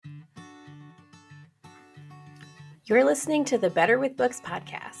You're listening to the Better with Books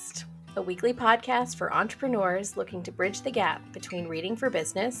podcast, a weekly podcast for entrepreneurs looking to bridge the gap between reading for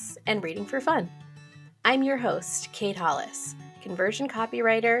business and reading for fun. I'm your host, Kate Hollis, conversion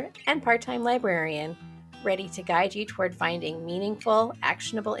copywriter and part-time librarian, ready to guide you toward finding meaningful,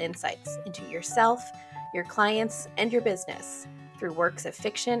 actionable insights into yourself, your clients, and your business through works of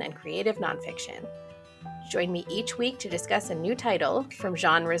fiction and creative nonfiction. Join me each week to discuss a new title from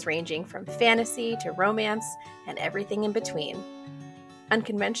genres ranging from fantasy to romance and everything in between.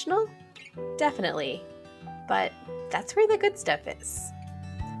 Unconventional? Definitely. But that's where the good stuff is.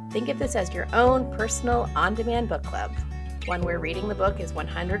 Think of this as your own personal on-demand book club, one where reading the book is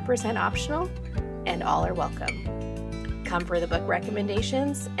 100% optional and all are welcome. Come for the book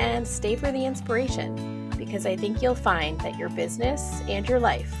recommendations and stay for the inspiration, because I think you'll find that your business and your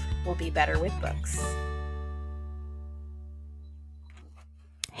life will be better with books.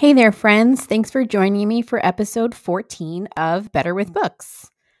 Hey there, friends. Thanks for joining me for episode 14 of Better with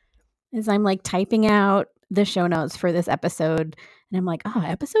Books. As I'm typing out the show notes for this episode, and I'm like,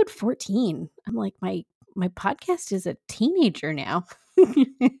 episode 14. I'm like, my podcast is a teenager now.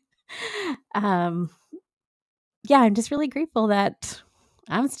 I'm just really grateful that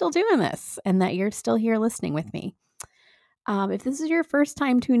I'm still doing this and that you're still here listening with me. If this is your first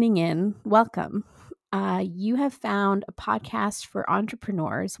time tuning in, welcome. You have found a podcast for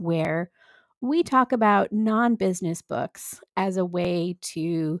entrepreneurs where we talk about non-business books as a way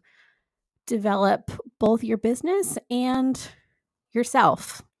to develop both your business and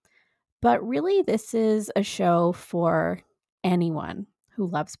yourself. But really, this is a show for anyone who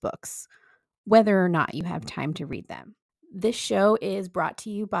loves books, whether or not you have time to read them. This show is brought to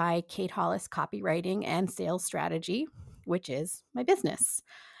you by Kate Hollis Copywriting and Sales Strategy, which is my business.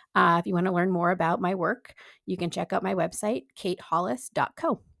 If you want to learn more about my work, you can check out my website,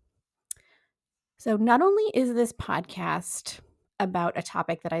 katehollis.co. So not only is this podcast about a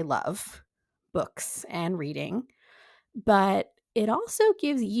topic that I love, books and reading, but it also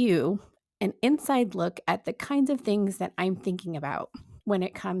gives you an inside look at the kinds of things that I'm thinking about when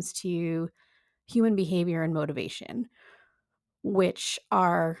it comes to human behavior and motivation, which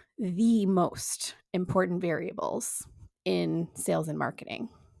are the most important variables in sales and marketing.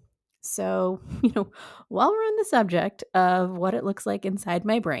 So, while we're on the subject of what it looks like inside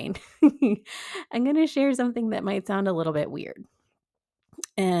my brain, I'm going to share something that might sound a little bit weird.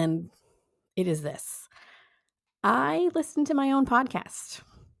 And it is this. I listen to my own podcast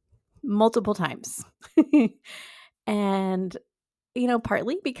multiple times. And,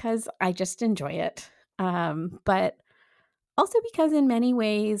 partly because I just enjoy it. But also because in many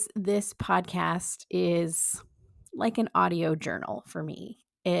ways, this podcast is like an audio journal for me.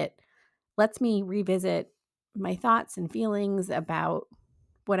 It lets me revisit my thoughts and feelings about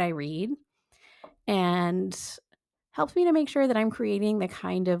what I read and helps me to make sure that I'm creating the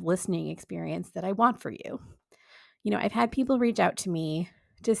kind of listening experience that I want for you. I've had people reach out to me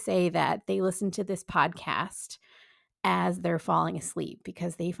to say that they listen to this podcast as they're falling asleep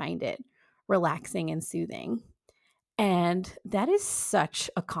because they find it relaxing and soothing. And that is such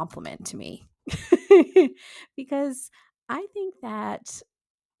a compliment to me because I think that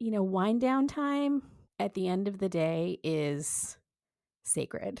wind down time at the end of the day is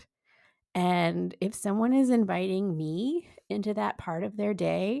sacred. And if someone is inviting me into that part of their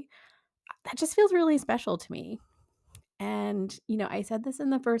day, that just feels really special to me. And, I said this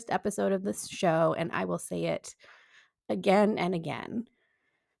in the first episode of this show, and I will say it again and again.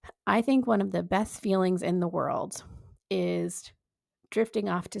 I think one of the best feelings in the world is drifting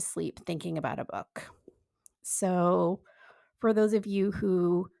off to sleep thinking about a book. So for those of you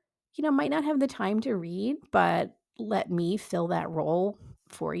who might not have the time to read, but let me fill that role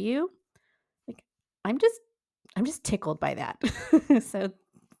for you. I'm just tickled by that. So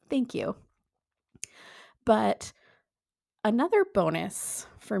thank you. But another bonus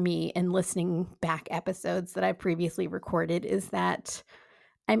for me in listening back episodes that I previously recorded is that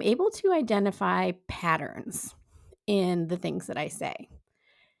I'm able to identify patterns in the things that I say.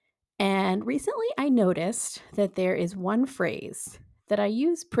 And recently I noticed that there is one phrase that I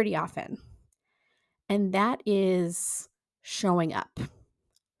use pretty often, and that is showing up.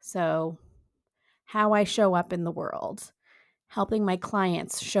 So how I show up in the world, helping my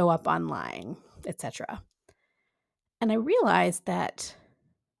clients show up online, etc. And I realized that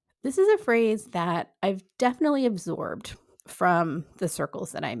this is a phrase that I've definitely absorbed from the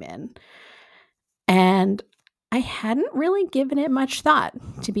circles that I'm in. And I hadn't really given it much thought,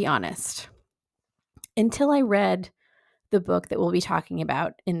 to be honest, until I read the book that we'll be talking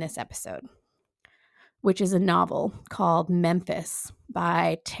about in this episode, which is a novel called Memphis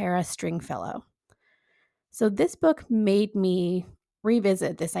by Stringfellow. So this book made me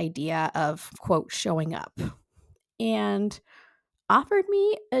revisit this idea of, quote, showing up, and offered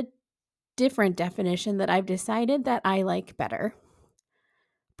me a different definition that I've decided that I like better,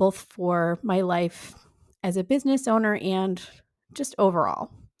 both for my life as a business owner and just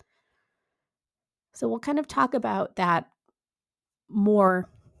overall. So we'll kind of talk about that more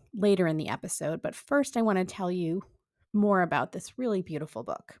later in the episode, but first I want to tell you more about this really beautiful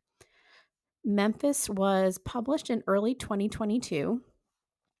book. Memphis was published in early 2022,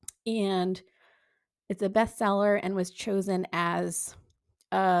 and it's a bestseller and was chosen as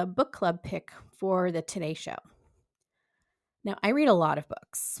a book club pick for the Today Show. Now, I read a lot of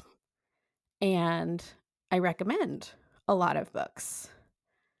books, and I recommend a lot of books.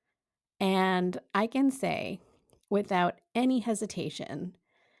 And I can say without any hesitation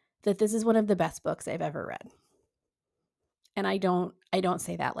that this is one of the best books I've ever read. And I don't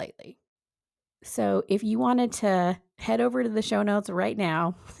say that lightly. So if you wanted to head over to the show notes right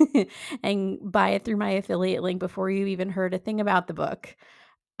now and buy it through my affiliate link before you even heard a thing about the book,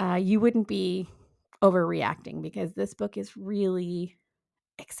 you wouldn't be overreacting, because this book is really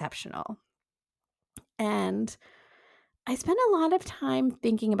exceptional. And I spent a lot of time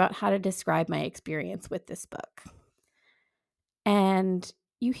thinking about how to describe my experience with this book. And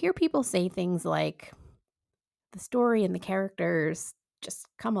you hear people say things like, the story and the characters just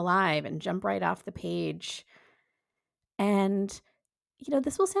come alive and jump right off the page. And,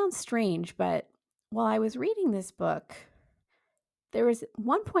 this will sound strange, but while I was reading this book, there was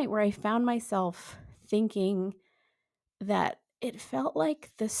one point where I found myself thinking that it felt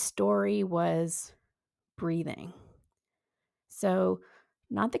like the story was breathing. So,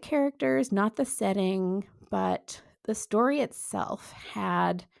 not the characters, not the setting, but the story itself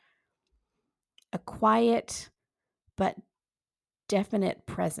had a quiet but definite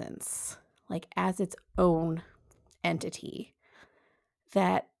presence, like as its own entity,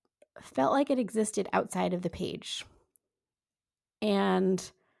 that felt like it existed outside of the page.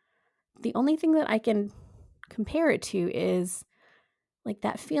 And the only thing that I can compare it to is like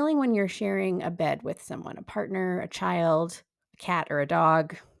that feeling when you're sharing a bed with someone, a partner, a child, a cat, or a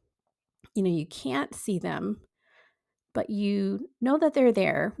dog. You can't see them, but you know that they're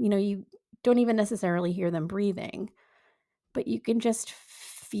there. You don't even necessarily hear them breathing, but you can just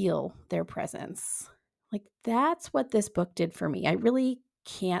feel their presence. Like, that's what this book did for me. I really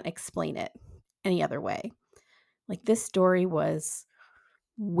can't explain it any other way. Like, this story was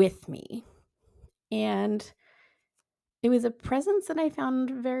with me, and it was a presence that I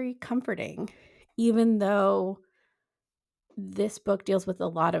found very comforting, even though this book deals with a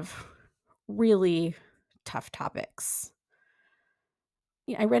lot of really tough topics.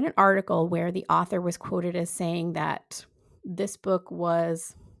 I read an article where the author was quoted as saying that this book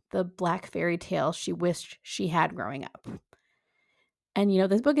was the Black fairy tale she wished she had growing up. And,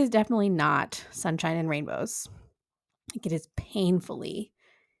 this book is definitely not sunshine and rainbows. Like, it is painfully,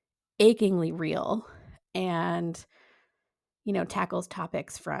 achingly real, and, tackles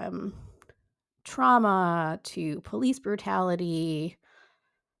topics from trauma to police brutality,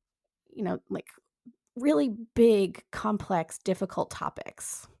 like really big, complex, difficult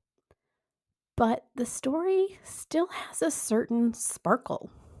topics. But the story still has a certain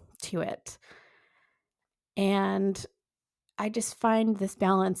sparkle to it. And I just find this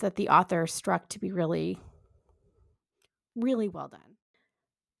balance that the author struck to be really, really well done.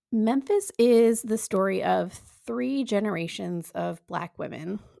 Memphis is the story of 3 generations of Black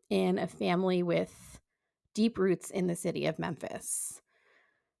women in a family with deep roots in the city of Memphis.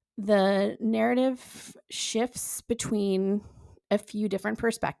 The narrative shifts between a few different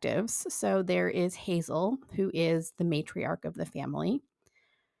perspectives. So there is Hazel, who is the matriarch of the family.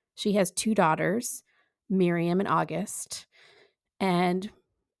 She has 2 daughters, Miriam and August, and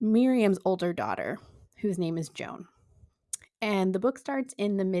Miriam's older daughter, whose name is Joan. And the book starts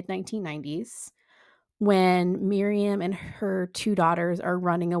in the mid-1990s when Miriam and her 2 daughters are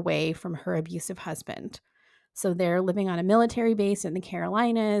running away from her abusive husband. So they're living on a military base in the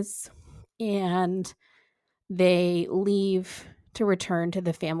Carolinas, and they leave to return to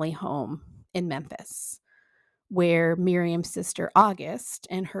the family home in Memphis, where Miriam's sister August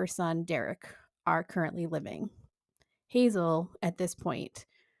and her son Derek are currently living. Hazel, at this point,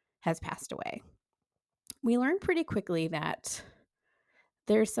 has passed away. We learn pretty quickly that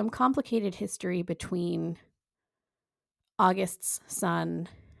there's some complicated history between August's son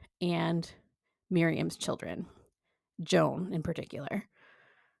and Miriam's children, Joan in particular.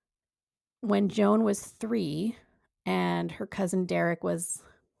 When Joan was 3 and her cousin Derek was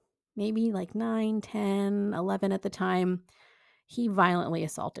maybe like 9, 10, 11 at the time, he violently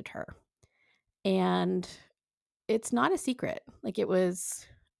assaulted her. And it's not a secret. Like, it was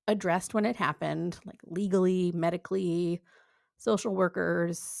addressed when it happened, like legally, medically, social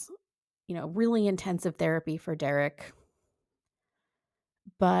workers, really intensive therapy for Derek.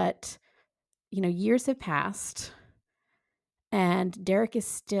 But, years have passed, and Derek is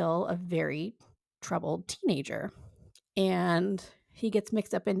still a very troubled teenager. And he gets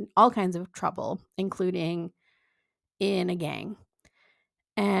mixed up in all kinds of trouble, including in a gang.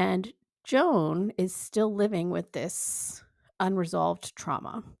 And Joan is still living with this unresolved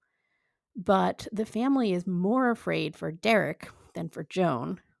trauma. But the family is more afraid for Derek than for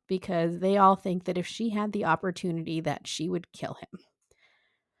Joan, because they all think that if she had the opportunity that she would kill him.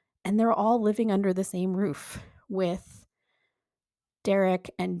 And they're all living under the same roof, with Derek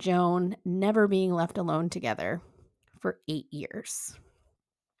and Joan never being left alone together for 8 years.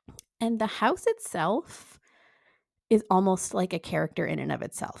 And the house itself is almost like a character in and of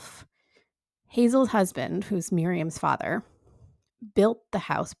itself. Hazel's husband, who's Miriam's father, built the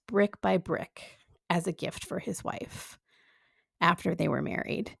house brick by brick as a gift for his wife after they were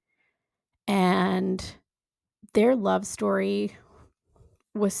married. And their love story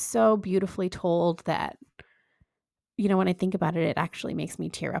was so beautifully told that, when I think about it, it actually makes me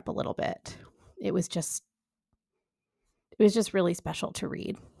tear up a little bit. It was just really special to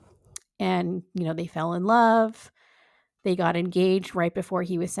read. And, they fell in love. They got engaged right before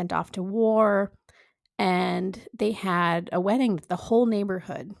he was sent off to war. And they had a wedding that the whole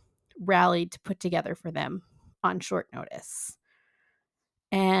neighborhood rallied to put together for them on short notice.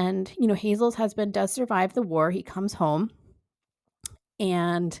 And, Hazel's husband does survive the war. He comes home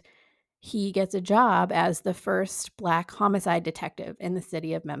and he gets a job as the first Black homicide detective in the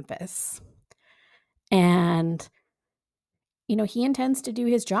city of Memphis. And, he intends to do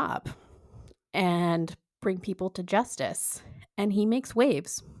his job and bring people to justice. And he makes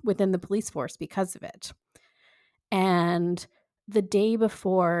waves within the police force because of it. And the day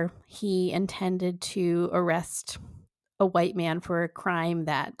before he intended to arrest a white man for a crime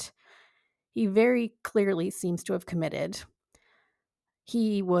that he very clearly seems to have committed,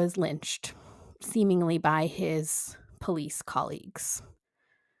 he was lynched, seemingly by his police colleagues.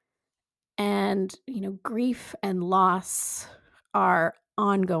 And, grief and loss are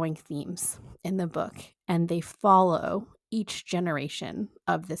ongoing themes in the book, and they follow each generation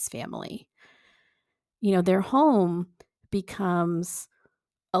of this family. Their home becomes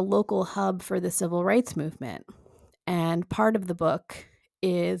a local hub for the civil rights movement. And part of the book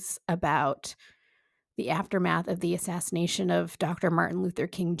is about the aftermath of the assassination of Dr. Martin Luther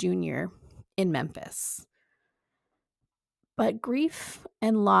King Jr. in Memphis. But grief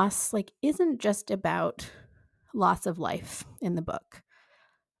and loss, isn't just about loss of life in the book.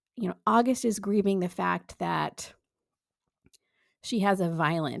 August is grieving the fact that she has a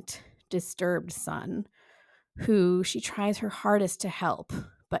violent, disturbed son who she tries her hardest to help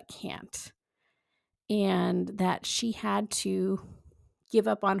but can't. And that she had to give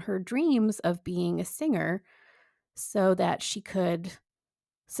up on her dreams of being a singer so that she could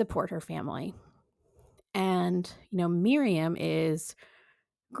support her family. And, Miriam is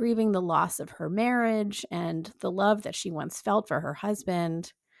grieving the loss of her marriage and the love that she once felt for her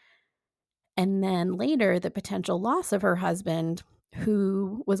husband. And then later, the potential loss of her husband,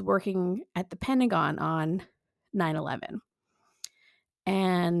 who was working at the Pentagon on 9/11.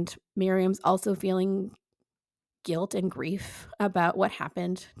 And Miriam's also feeling guilt and grief about what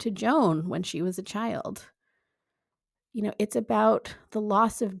happened to Joan when she was a child. It's about the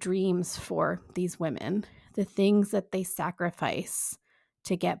loss of dreams for these women, the things that they sacrifice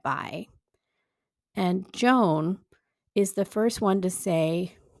to get by. And Joan is the first one to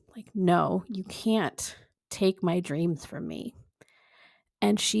say, no, you can't take my dreams from me.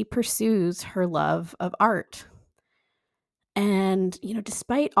 And she pursues her love of art. And,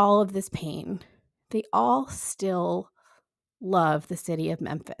 despite all of this pain, they all still love the city of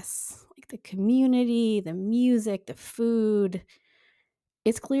Memphis. The community, the music, the food.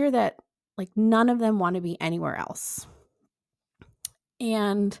 It's clear that none of them want to be anywhere else.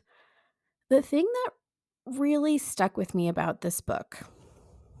 And the thing that really stuck with me about this book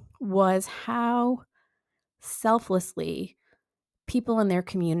was how selflessly people in their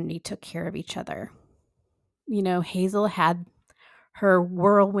community took care of each other. Hazel had her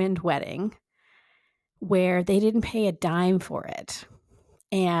whirlwind wedding where they didn't pay a dime for it.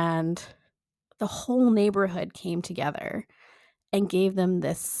 And the whole neighborhood came together and gave them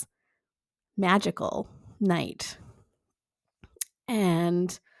this magical night.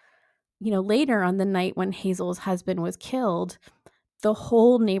 And, later on the night when Hazel's husband was killed, the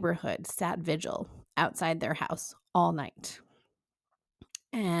whole neighborhood sat vigil outside their house all night.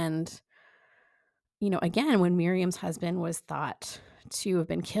 And again, when Miriam's husband was thought to have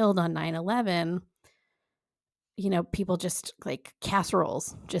been killed on 9/11, people just like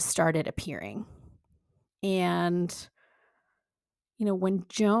casseroles just started appearing. And, when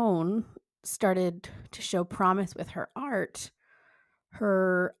Joan started to show promise with her art,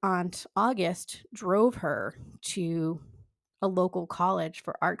 her aunt August drove her to a local college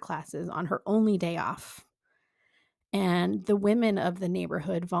for art classes on her only day off. And the women of the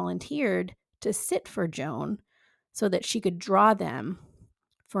neighborhood volunteered to sit for Joan so that she could draw them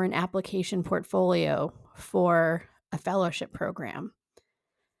for an application portfolio for a fellowship program.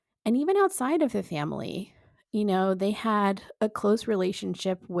 And even outside of the family, they had a close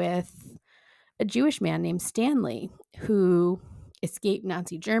relationship with a Jewish man named Stanley who escaped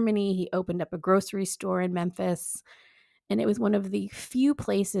Nazi Germany. He opened up a grocery store in Memphis, and it was one of the few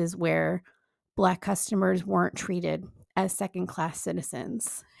places where Black customers weren't treated as second-class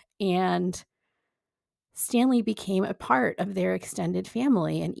citizens. And Stanley became a part of their extended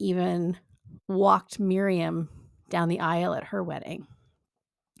family and even walked Miriam down the aisle at her wedding.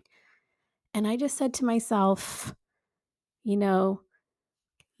 And I just said to myself,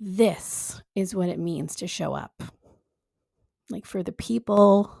 this is what it means to show up. Like for the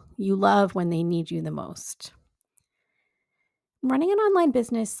people you love when they need you the most. Running an online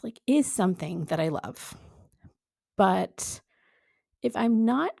business is something that I love. But if I'm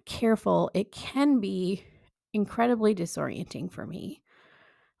not careful, it can be incredibly disorienting for me.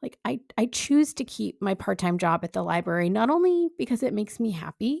 I choose to keep my part-time job at the library, not only because it makes me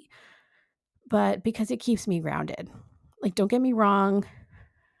happy, but because it keeps me grounded. Don't get me wrong.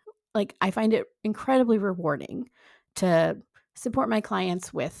 I find it incredibly rewarding to support my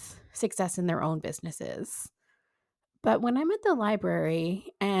clients with success in their own businesses. But when I'm at the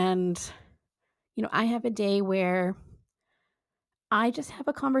library and, I have a day where I just have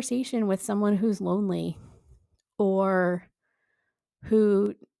a conversation with someone who's lonely or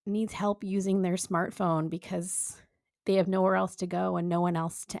who needs help using their smartphone because they have nowhere else to go and no one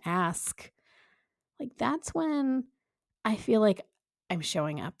else to ask, that's when I feel like I'm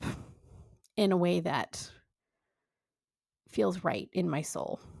showing up in a way that feels right in my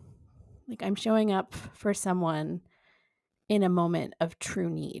soul. I'm showing up for someone in a moment of true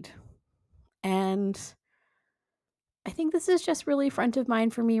need. And I think this is just really front of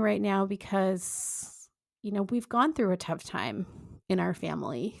mind for me right now because, we've gone through a tough time in our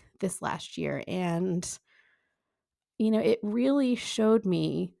family this last year. And, it really showed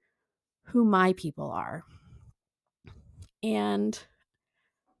me who my people are. And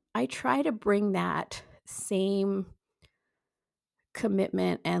I try to bring that same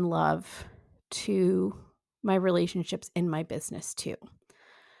commitment and love to my relationships in my business too.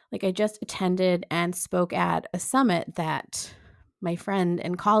 I just attended and spoke at a summit that my friend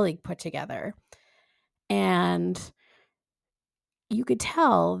and colleague put together. And you could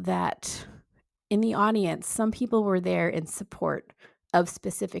tell that in the audience, some people were there in support of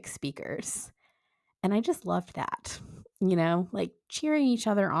specific speakers. And I just loved that, cheering each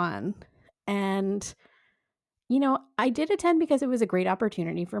other on. And, I did attend because it was a great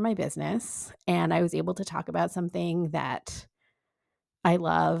opportunity for my business. And I was able to talk about something that I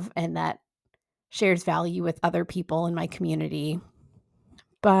love and that shares value with other people in my community.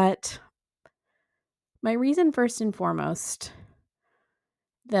 But my reason, first and foremost,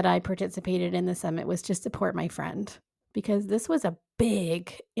 that I participated in the summit was to support my friend because this was a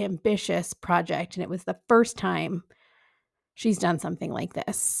big, ambitious project, and it was the first time she's done something like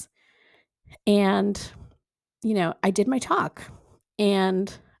this. And, I did my talk,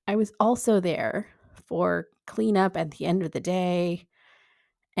 and I was also there for cleanup at the end of the day.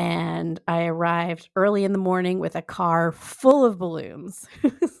 And I arrived early in the morning with a car full of balloons.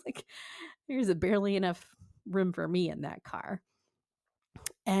 There's barely enough room for me in that car.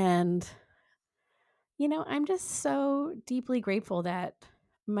 And, I'm just so deeply grateful that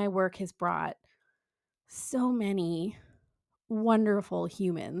my work has brought so many wonderful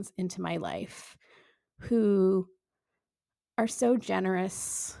humans into my life who are so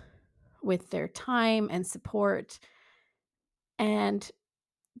generous with their time and support. And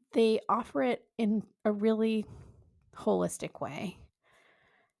they offer it in a really holistic way.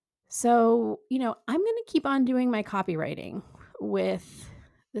 So, I'm going to keep on doing my copywriting with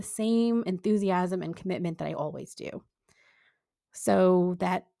the same enthusiasm and commitment that I always do. So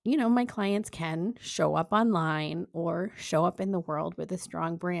that, my clients can show up online or show up in the world with a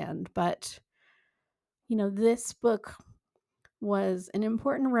strong brand. But, this book was an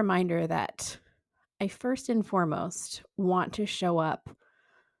important reminder that I first and foremost want to show up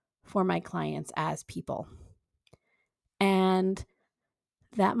for my clients as people. And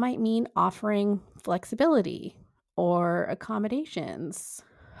That might mean offering flexibility or accommodations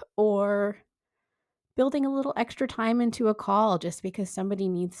or building a little extra time into a call just because somebody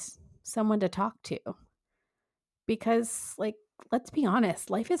needs someone to talk to. Because, like, let's be honest,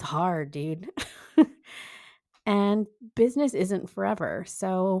 life is hard, dude. And business isn't forever.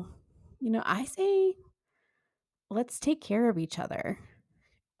 So, I say let's take care of each other.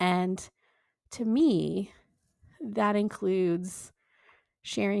 And to me, that includes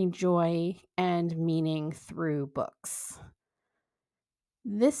sharing joy and meaning through books.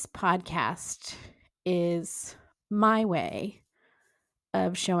 This podcast is my way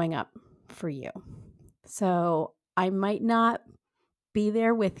of showing up for you. So I might not be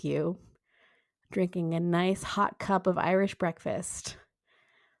there with you drinking a nice hot cup of Irish breakfast,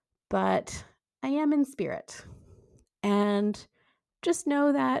 but I am in spirit. And just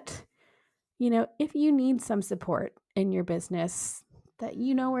know that, if you need some support in your business, that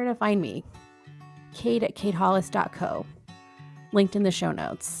you know where to find me. Kate@katehollis.co. Linked in the show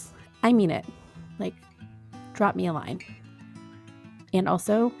notes. I mean it. Like, drop me a line. And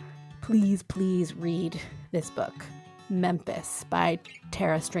also, please read this book, Memphis by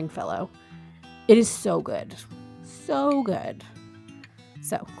Tara Stringfellow. It is so good. So good.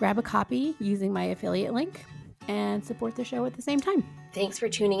 So grab a copy using my affiliate link and support the show at the same time. Thanks for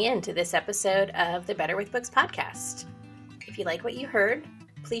tuning in to this episode of the Better with Books podcast. If you like what you heard,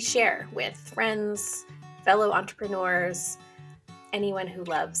 please share with friends, fellow entrepreneurs, anyone who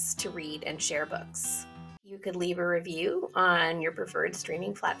loves to read and share books. You could leave a review on your preferred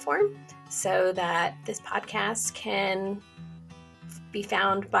streaming platform so that this podcast can be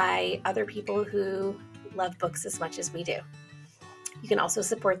found by other people who love books as much as we do. You can also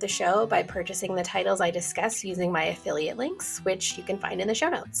support the show by purchasing the titles I discuss using my affiliate links, which you can find in the show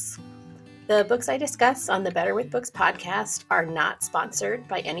notes. The books I discuss on the Better with Books podcast are not sponsored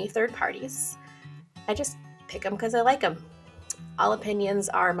by any third parties. I just pick them because I like them. All opinions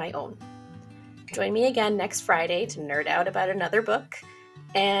are my own. Join me again next Friday to nerd out about another book,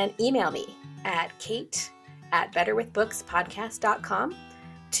 and email me at kate@betterwithbookspodcast.com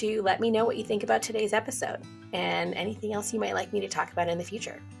to let me know what you think about today's episode and anything else you might like me to talk about in the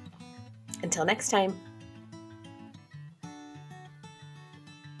future. Until next time.